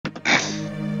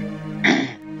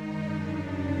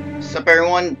Sup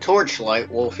everyone, Torchlight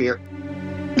Wolf here.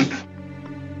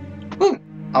 Ooh,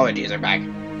 holidays are back.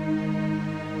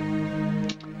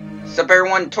 Sup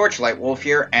everyone, Torchlight Wolf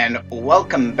here, and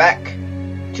welcome back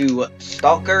to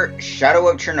S.T.A.L.K.E.R. Shadow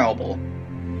of Chernobyl.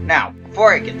 Now,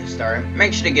 before I get this started,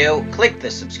 make sure to go click the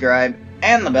subscribe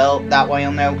and the bell, that way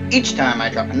you'll know each time I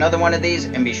drop another one of these,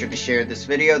 and be sure to share this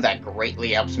video, that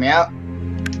greatly helps me out.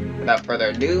 Without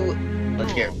further ado,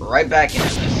 let's get right back into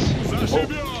this.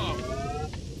 Oh.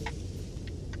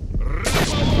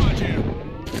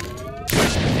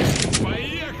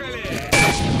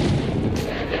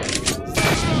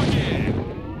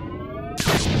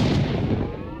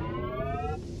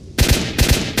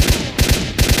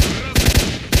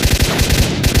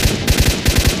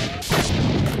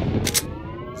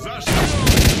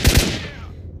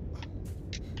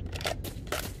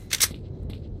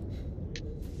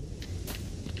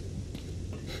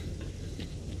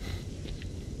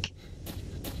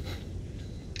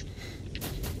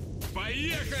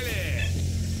 Поехали!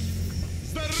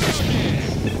 С дороги!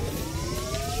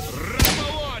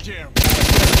 Размолотим!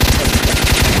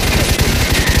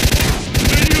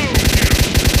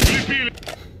 Слепили!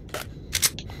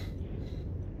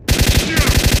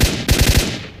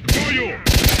 К бою!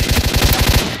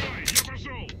 Я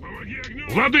пошел! Помоги огнем!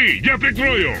 Лады, я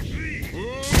прикрою!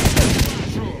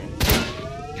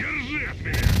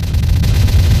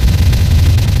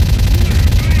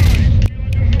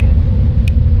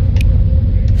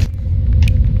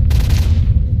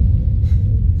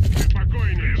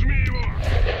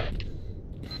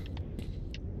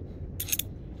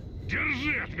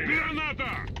 Держи от меня!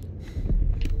 Граната!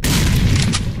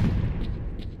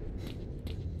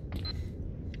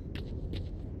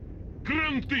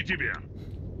 Кранты тебе!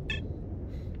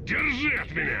 Держи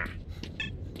от меня!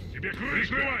 Тебе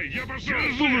крышка! Прикрывай, я пошел!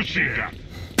 Лучника!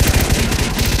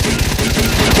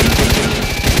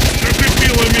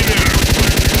 Зацепила меня!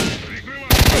 Прикрывай!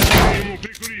 Ему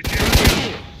прикурить, я пойду!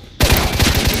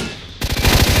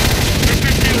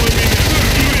 Зацепила меня!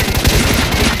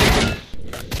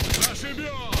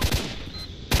 Зашибем!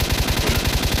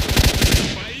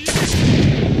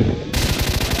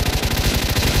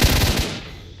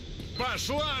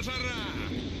 Пошла жара!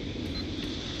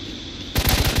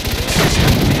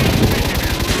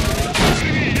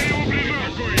 Живи, я его прижал!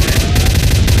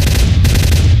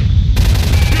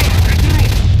 Все, ты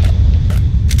труп!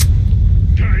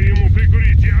 Дай ему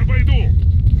прикурить, я обойду!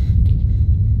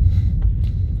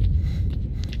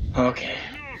 Okay.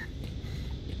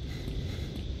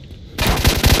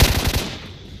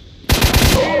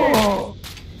 Oh.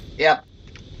 Yep.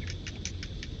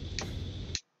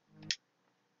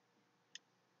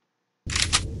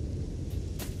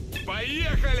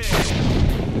 Поехали!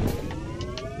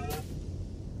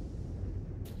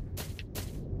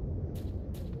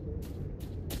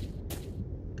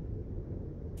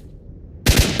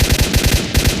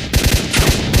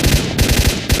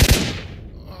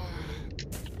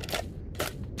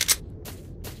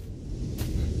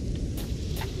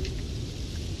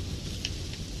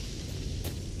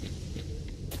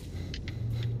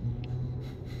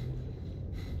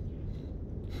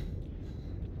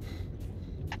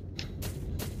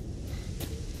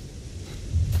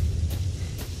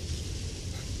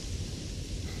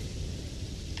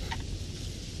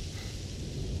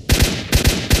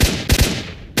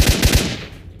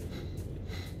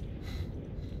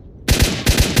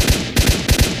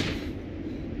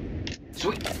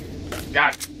 Sweet.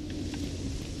 Got it.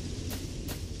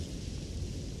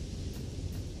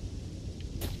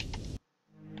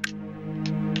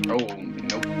 Oh,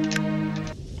 nope.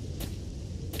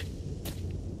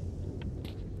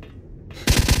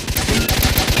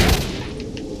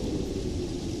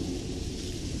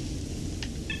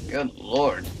 Good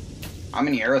lord. How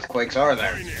many earthquakes are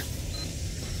there?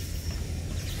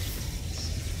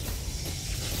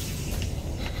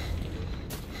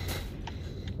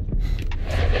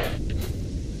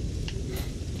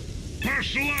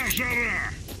 Пошла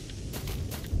жара!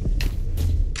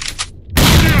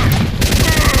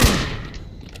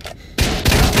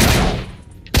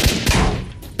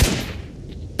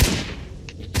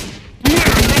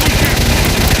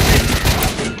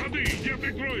 Воды, я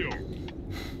прикрою!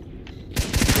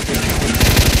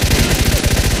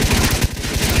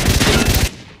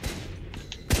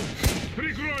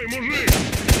 Прикрой, мужик!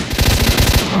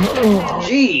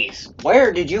 Jeez,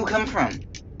 where did you come from?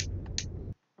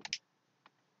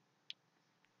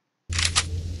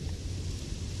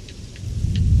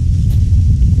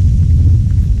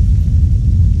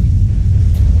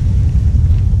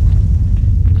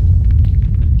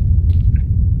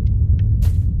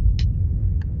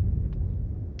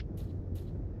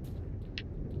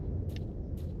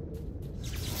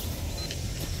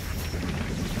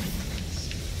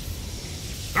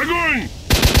 Огонь!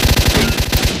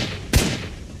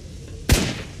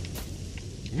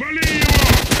 Вали его!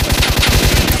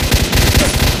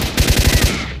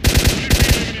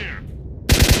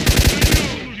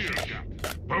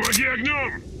 Помоги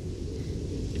огнем!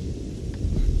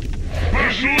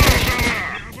 Пошла, жара!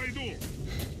 Я обойду!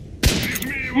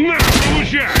 Прижми его! На,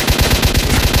 получай!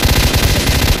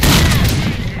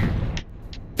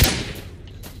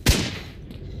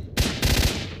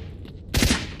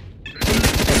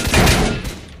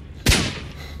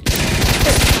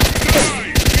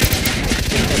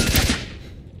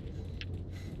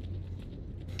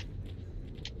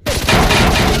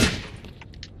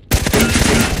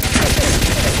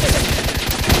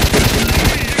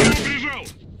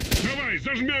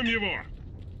 Зажмем его!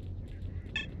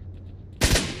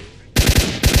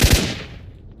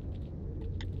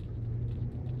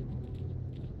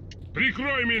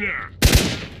 Прикрой меня!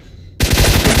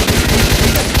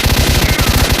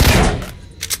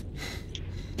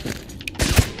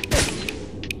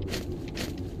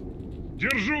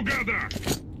 Держу, гада!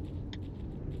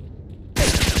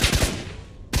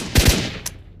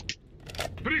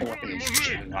 Прикрой,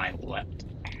 мужик!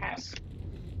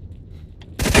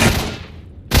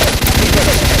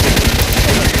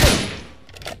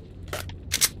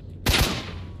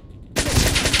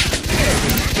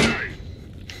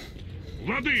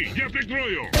 Воды, я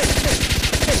прикрою!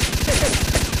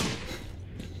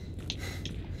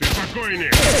 Ты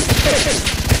спокойнее!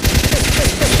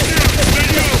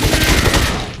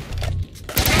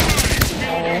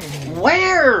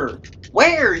 Where?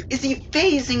 Where is he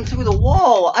phasing through the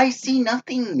wall? I see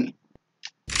nothing.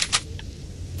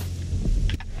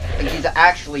 Like he's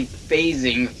actually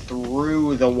phasing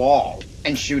through the wall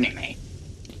and shooting me.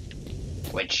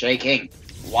 Quit shaking.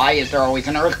 Why is there always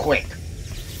an earthquake?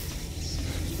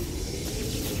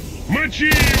 Мочи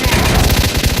его!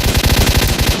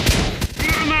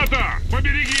 Граната!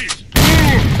 Поберегись!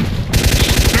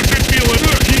 Зацепила!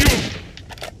 Ах, ее!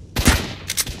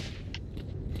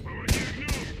 Помоги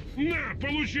огнем! На,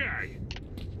 получай!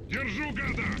 Держу,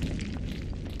 гада!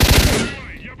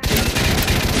 Давай, я пошел!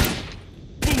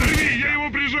 Подорви, я его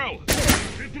прижал!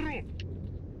 Ты труп!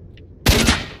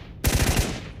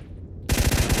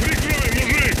 Прикрой,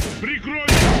 мужик! Прикрой!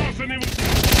 Носами!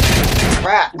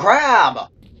 Grab!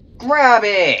 Grab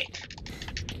it!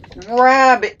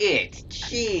 Grab it!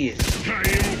 Jeez! Дай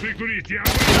ему прикурить, я...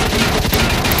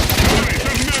 Давай,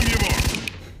 зажмем его!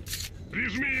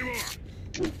 Прижми его!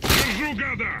 Держу,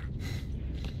 гада!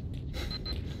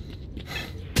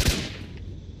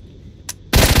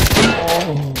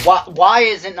 Why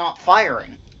is it not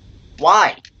firing?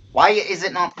 Why? Why is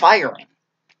it not firing?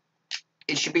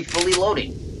 It should be fully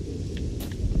loading.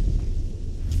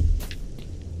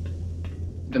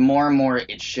 The more and more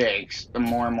it shakes, the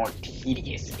more and more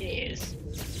tedious it is.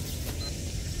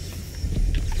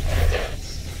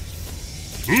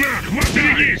 На,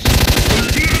 хватись!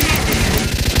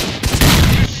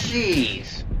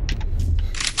 Jeez.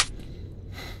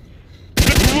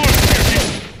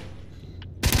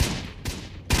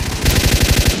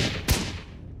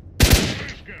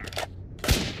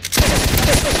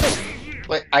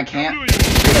 Wait, I can't do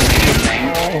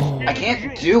anything. I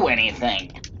can't do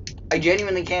anything. I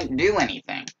genuinely can't do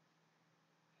anything.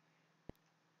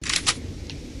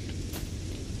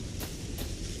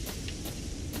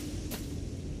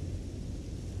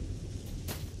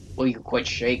 Will you quit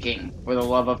shaking, for the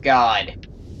love of God?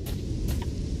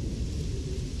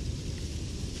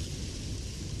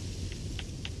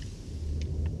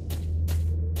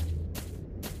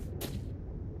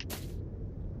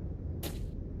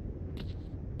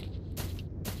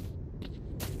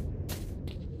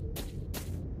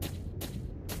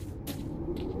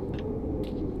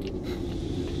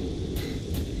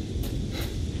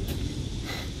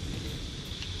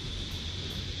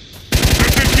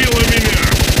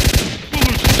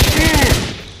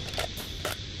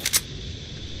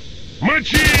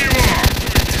 Мочи его!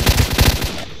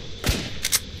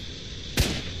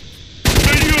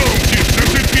 Даемте,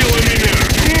 зацепила меня!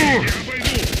 Я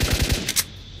обойду!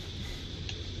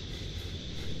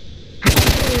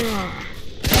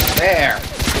 There!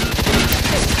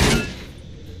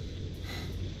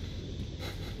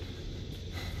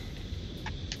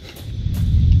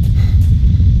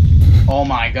 Oh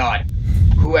my God.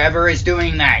 Whoever is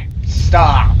doing that,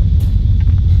 stop!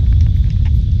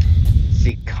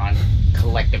 See,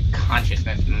 collective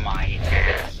consciousness, my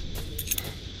ass.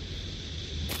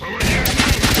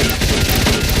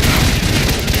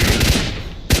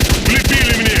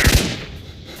 Влепили мне!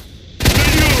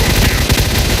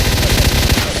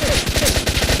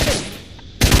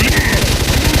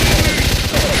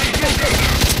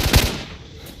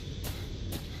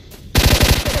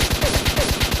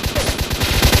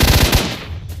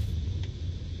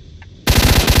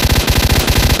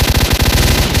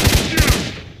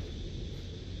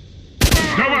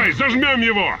 Зажмем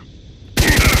его!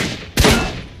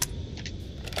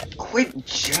 Quit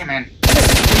jamming.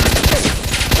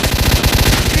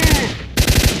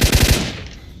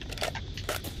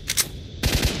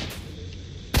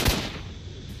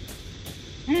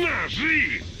 На,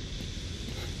 жри!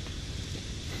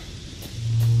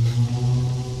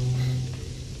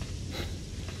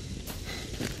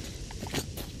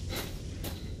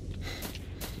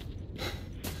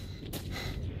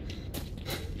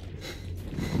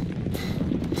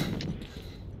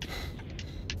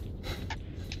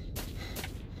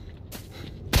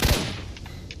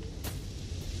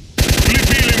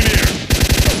 Влепили мне!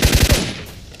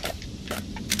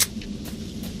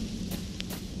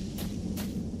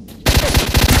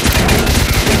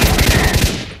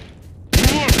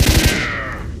 Вот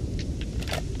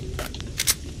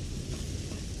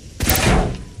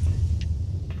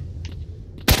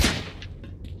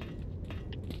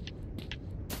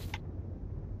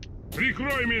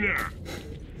прикрой меня!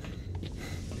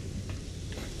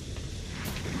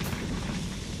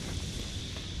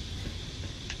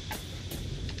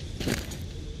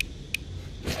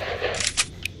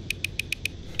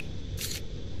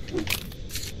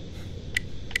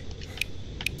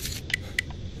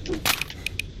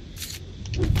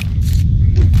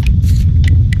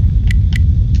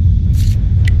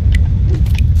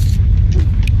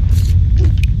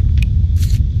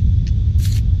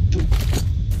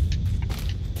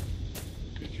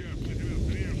 Сейчас мы тебя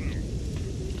срежем!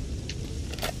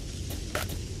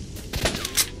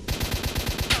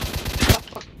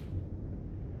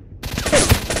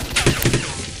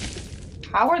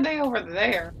 How are they over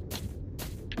there?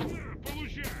 На,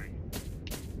 получай!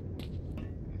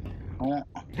 Oh,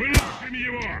 Выносим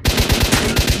его!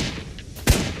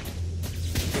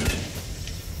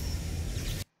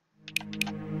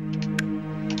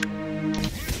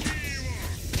 Мочи его!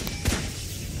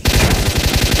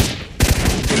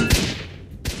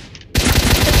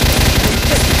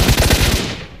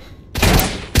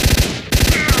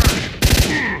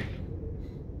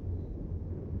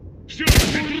 Все,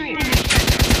 ты труп!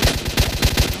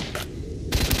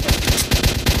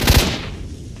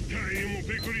 Дай ему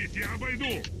прикурить, я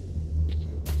обойду!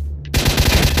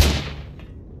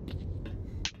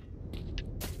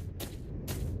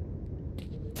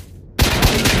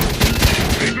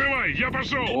 Прикрывай, я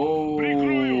пошел! oh.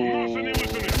 Прикрою, носа не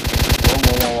высунет!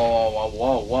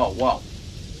 Whoa.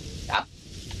 Stop.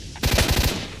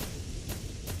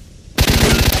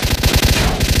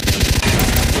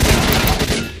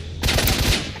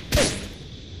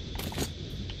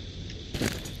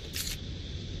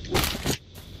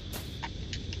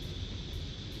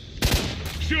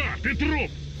 Все, ты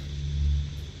труп!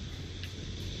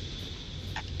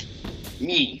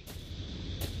 Me.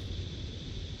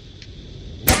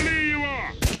 Вали его!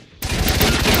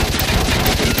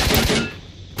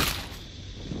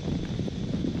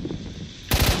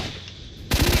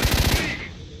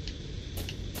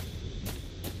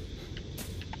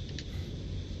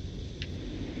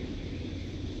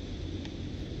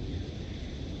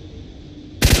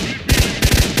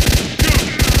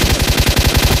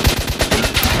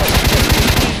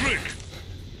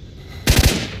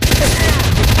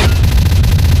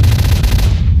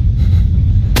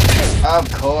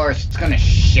 Of course, it's gonna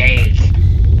shake.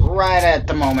 Right at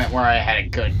the moment where I had a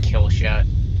good kill shot.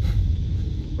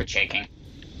 With shaking.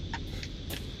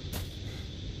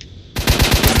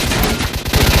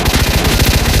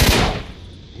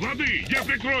 Лады, я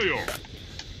прикрою!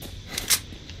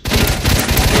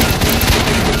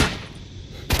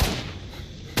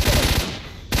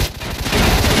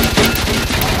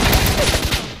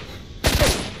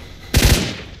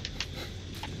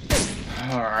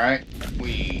 Alright,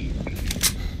 we...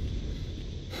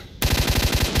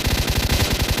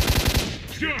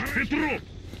 Все, ты труп!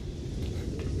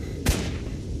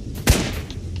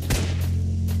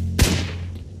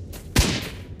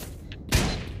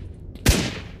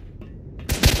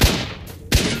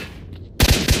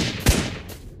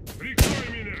 Прикрой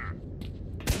меня!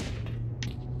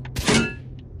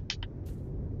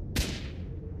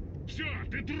 Все,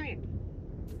 ты труп!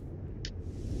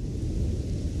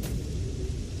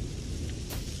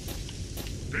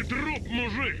 Ты труп,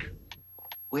 мужик!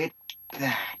 With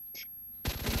that...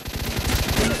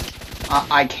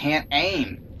 I can't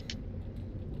aim.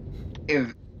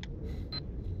 If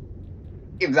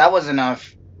that was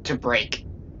enough to break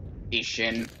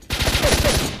Ishin,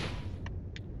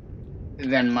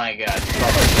 then my god.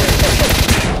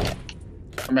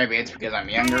 Or maybe it's because I'm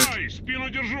younger. Давай, спину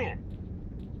держу!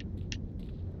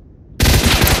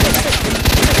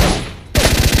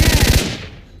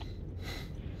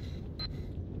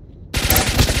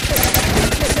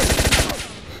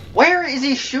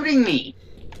 he shooting me?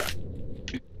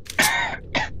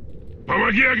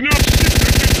 Помоги огнем!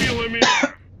 Зацепило меня!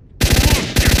 Вот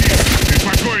скотина! Ты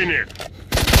покойник!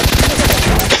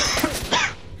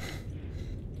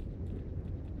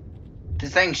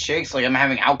 This thing shakes like I'm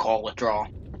having alcohol withdrawal.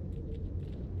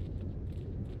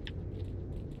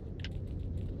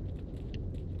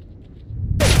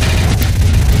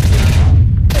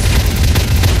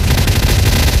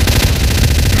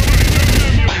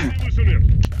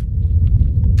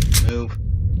 Move.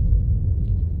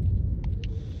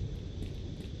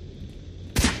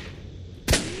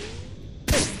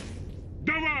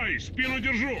 Давай, спину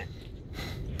держу!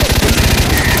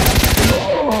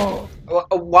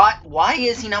 Why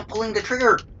is he not pulling the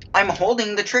trigger? I'm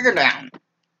holding the trigger down.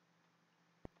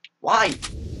 Why?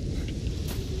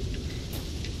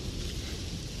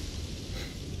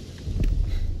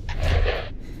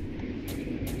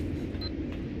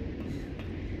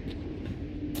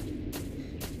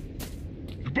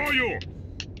 К бою!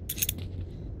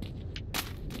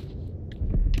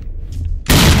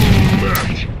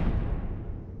 Мать!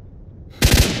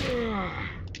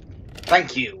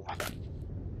 Thank you.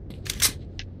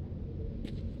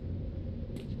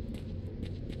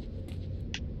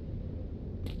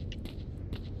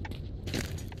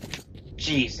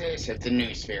 Jesus, if the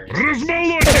new sphere is...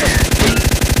 Разболотим!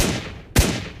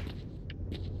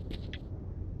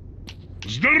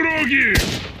 С дороги!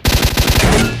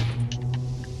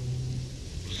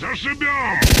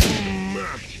 Зашибем!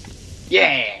 Мать!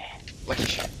 Yeah! Lucky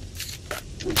shot.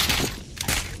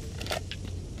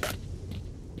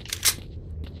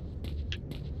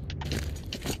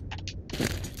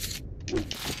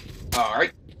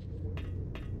 Alright.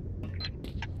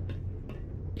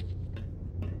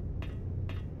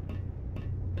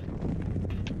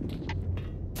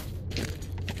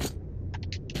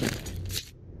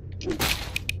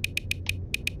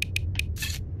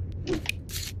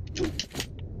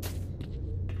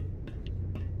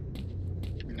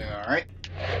 Alright.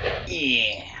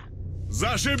 Yeah.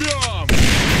 Зашибем!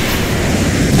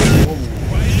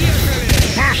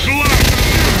 Пошла!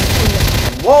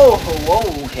 Whoa,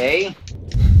 whoa, okay.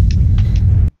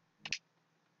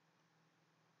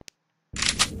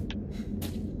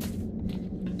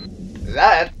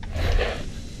 That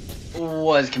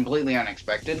was completely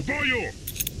unexpected. К бою!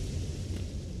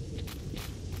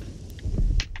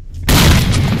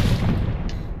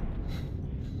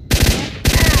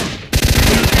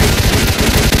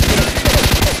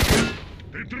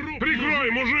 Ты труп!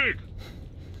 Прикрой, мужик!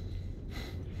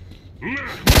 На!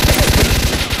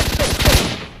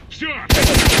 Все!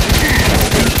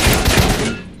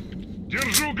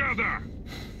 Держу, гада!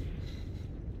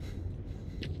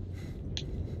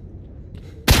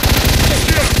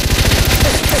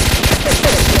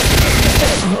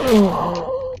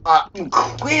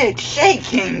 Quit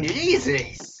shaking,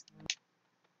 Jesus!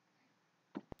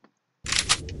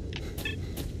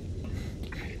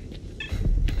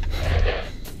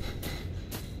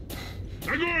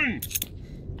 Огонь!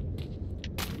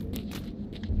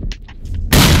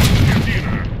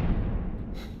 Скотина!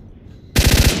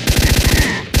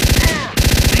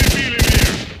 Слепили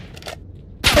меня!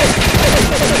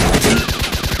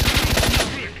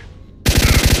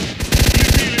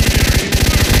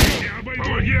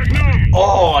 Помоги огнем!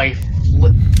 Oh, I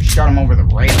shot him over the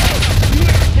rail.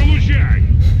 На, получай!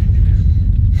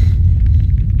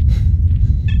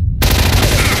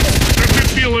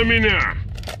 Зацепило меня!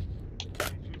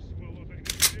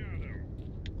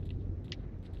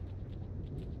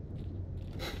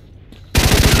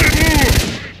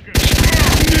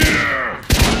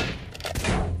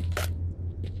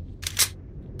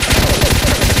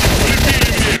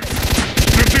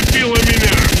 Зацепило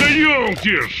меня! Да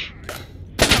ёлки-ж!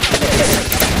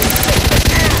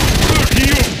 Ах,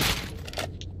 ёп!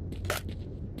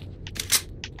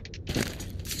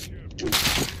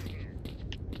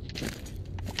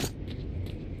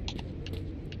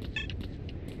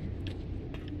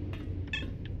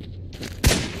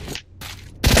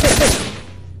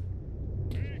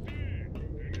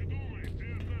 Эй, ты не думай, ты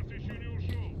от нас еще не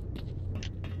ушел.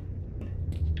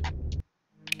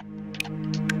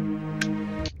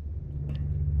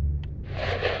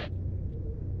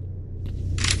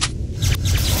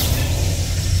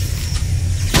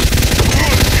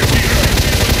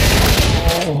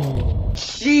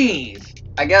 Jeez!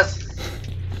 I guess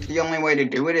the only way to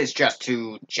do it is just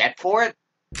to jet for it?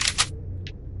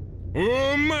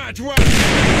 О, мать вашу!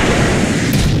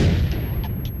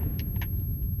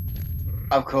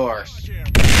 Of course.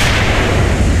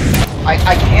 I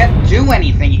can't do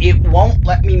anything. It won't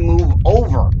let me move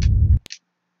over.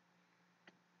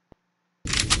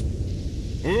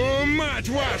 О, мать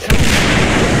вашу!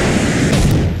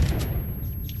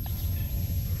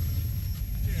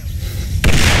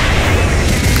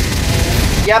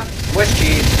 Yep, Swiss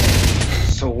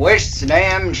cheese. Swiss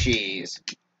damn cheese.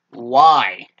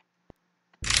 Why?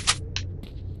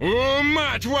 О,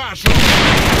 мать вашу!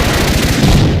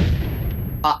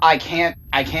 I can't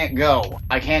go.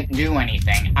 I can't do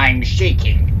anything. I'm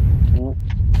shaking.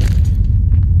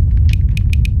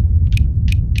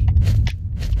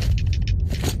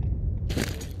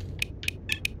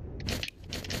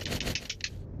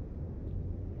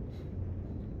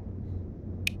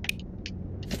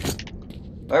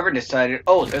 Whoever decided,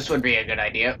 oh, this would be a good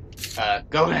idea.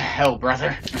 Go to hell,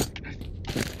 brother.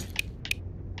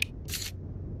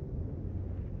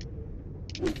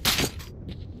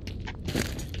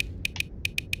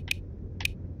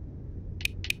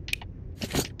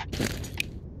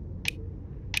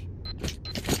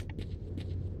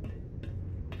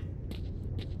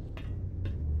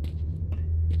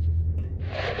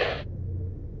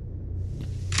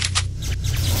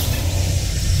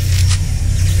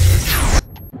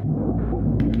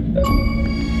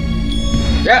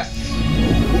 Yes!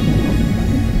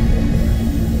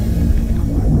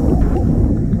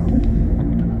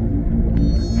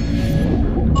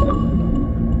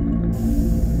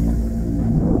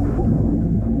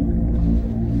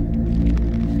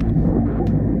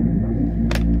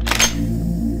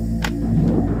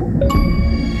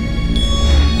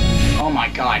 Oh my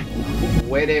god.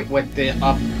 With it with the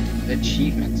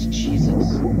achievements.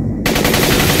 Jesus.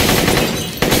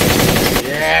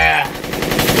 Yeah!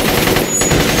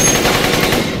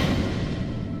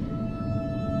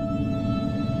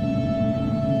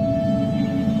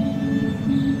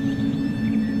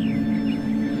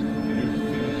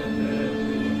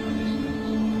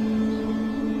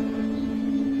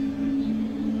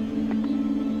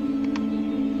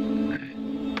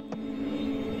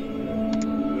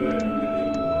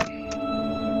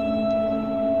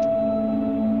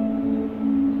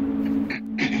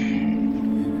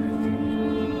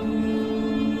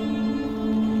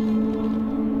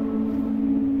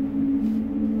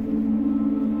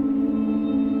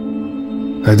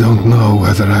 I don't know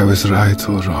whether I was right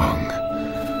or wrong.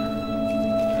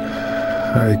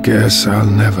 I guess I'll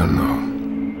never know.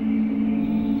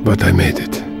 But I made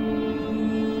it.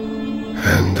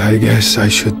 And I guess I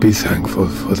should be thankful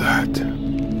for that.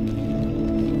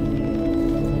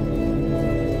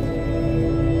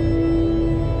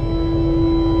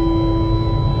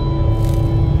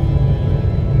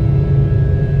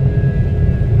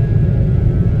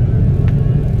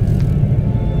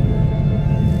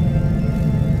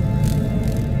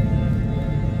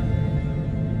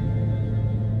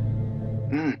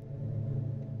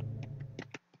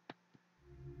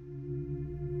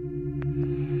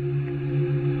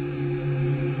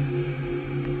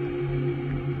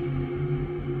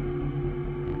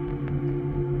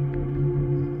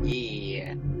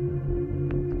 Yeah.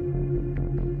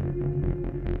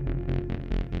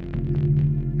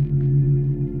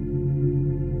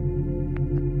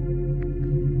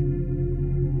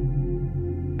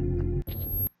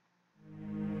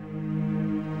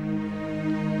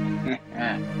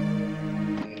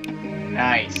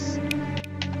 Nice.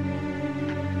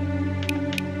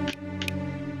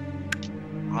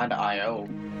 Odd IO.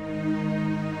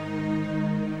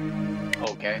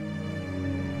 Okay.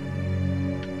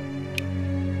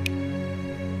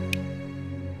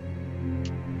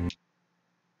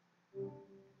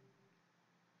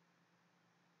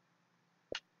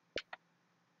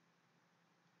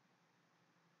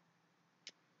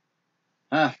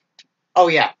 Huh. Oh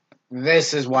yeah.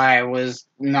 This is why I was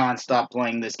non-stop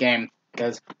playing this game.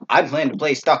 Because I plan to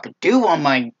play S.T.A.L.K.E.R 2 on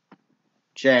my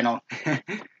channel.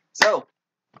 So,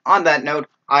 on that note,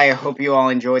 I hope you all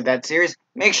enjoyed that series.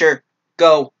 Make sure,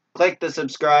 go, click the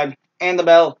subscribe and the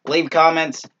bell, leave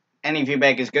comments. Any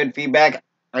feedback is good feedback.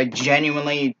 I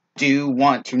genuinely do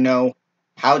want to know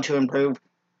how to improve.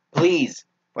 Please,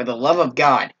 for the love of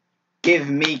God, give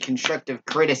me constructive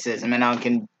criticism and I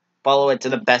can follow it to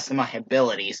the best of my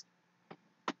abilities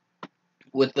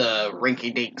with the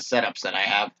rinky-dink setups that I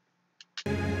have.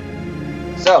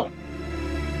 So,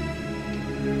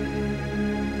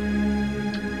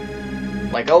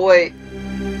 like always,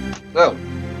 love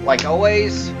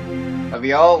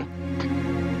y'all,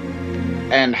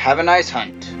 and have a nice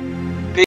hunt.